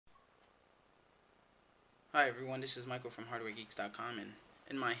Hi everyone, this is Michael from HardwareGeeks.com, and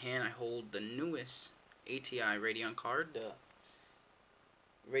in my hand I hold the newest ATI Radeon card, the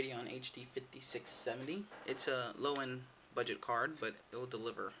Radeon HD 5670. It's a low-end budget card, but it will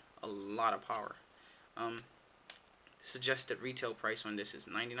deliver a lot of power. Suggested retail price on this is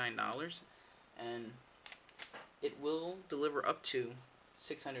 $99, and it will deliver up to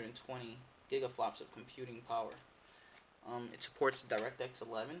 620 gigaflops of computing power. It supports DirectX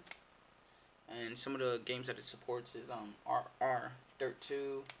 11. And some of the games that it supports is Dirt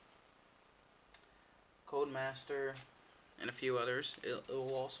 2, Codemaster, and a few others. It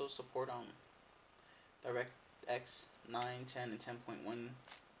will also support DirectX 9, 10, and 10.1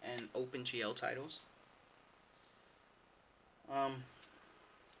 and OpenGL titles.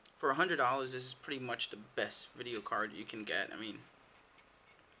 For $100, this is pretty much the best video card you can get. I mean,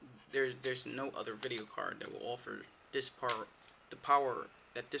 there's no other video card that will offer this the power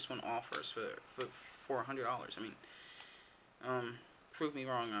that this one offers for $100. I mean, prove me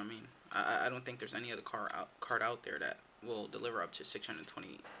wrong. I mean, I don't think there's any other card out there that will deliver up to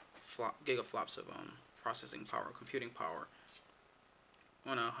 620 gigaflops of processing power, computing power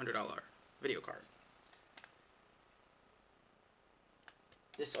on a $100 video card.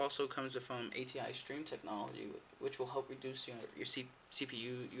 This also comes with ATI Stream technology, which will help reduce your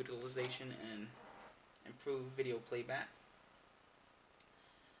CPU utilization and improve video playback.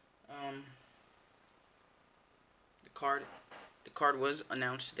 The card was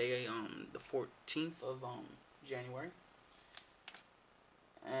announced today, the 14th of January,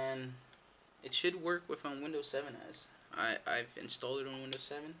 and it should work with Windows 7. As I've installed it on Windows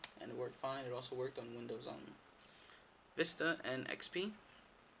 7 and it worked fine. It also worked on Windows Vista and XP.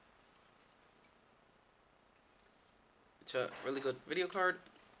 It's a really good video card.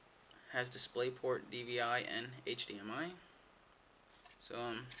 Has DisplayPort, DVI, and HDMI. So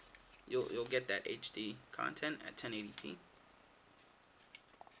you'll get that HD content at 1080p.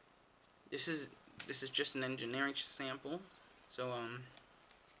 This is just an engineering sample. So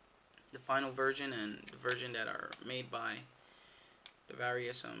the final version and the version that are made by the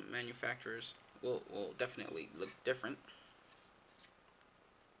various manufacturers will definitely look different.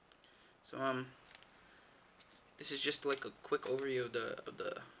 So this is just like a quick overview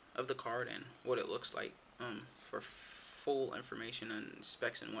of the card and what it looks like. For full information and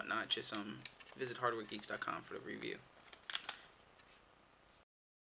specs and whatnot, just visit hardwaregeeks.com for the review.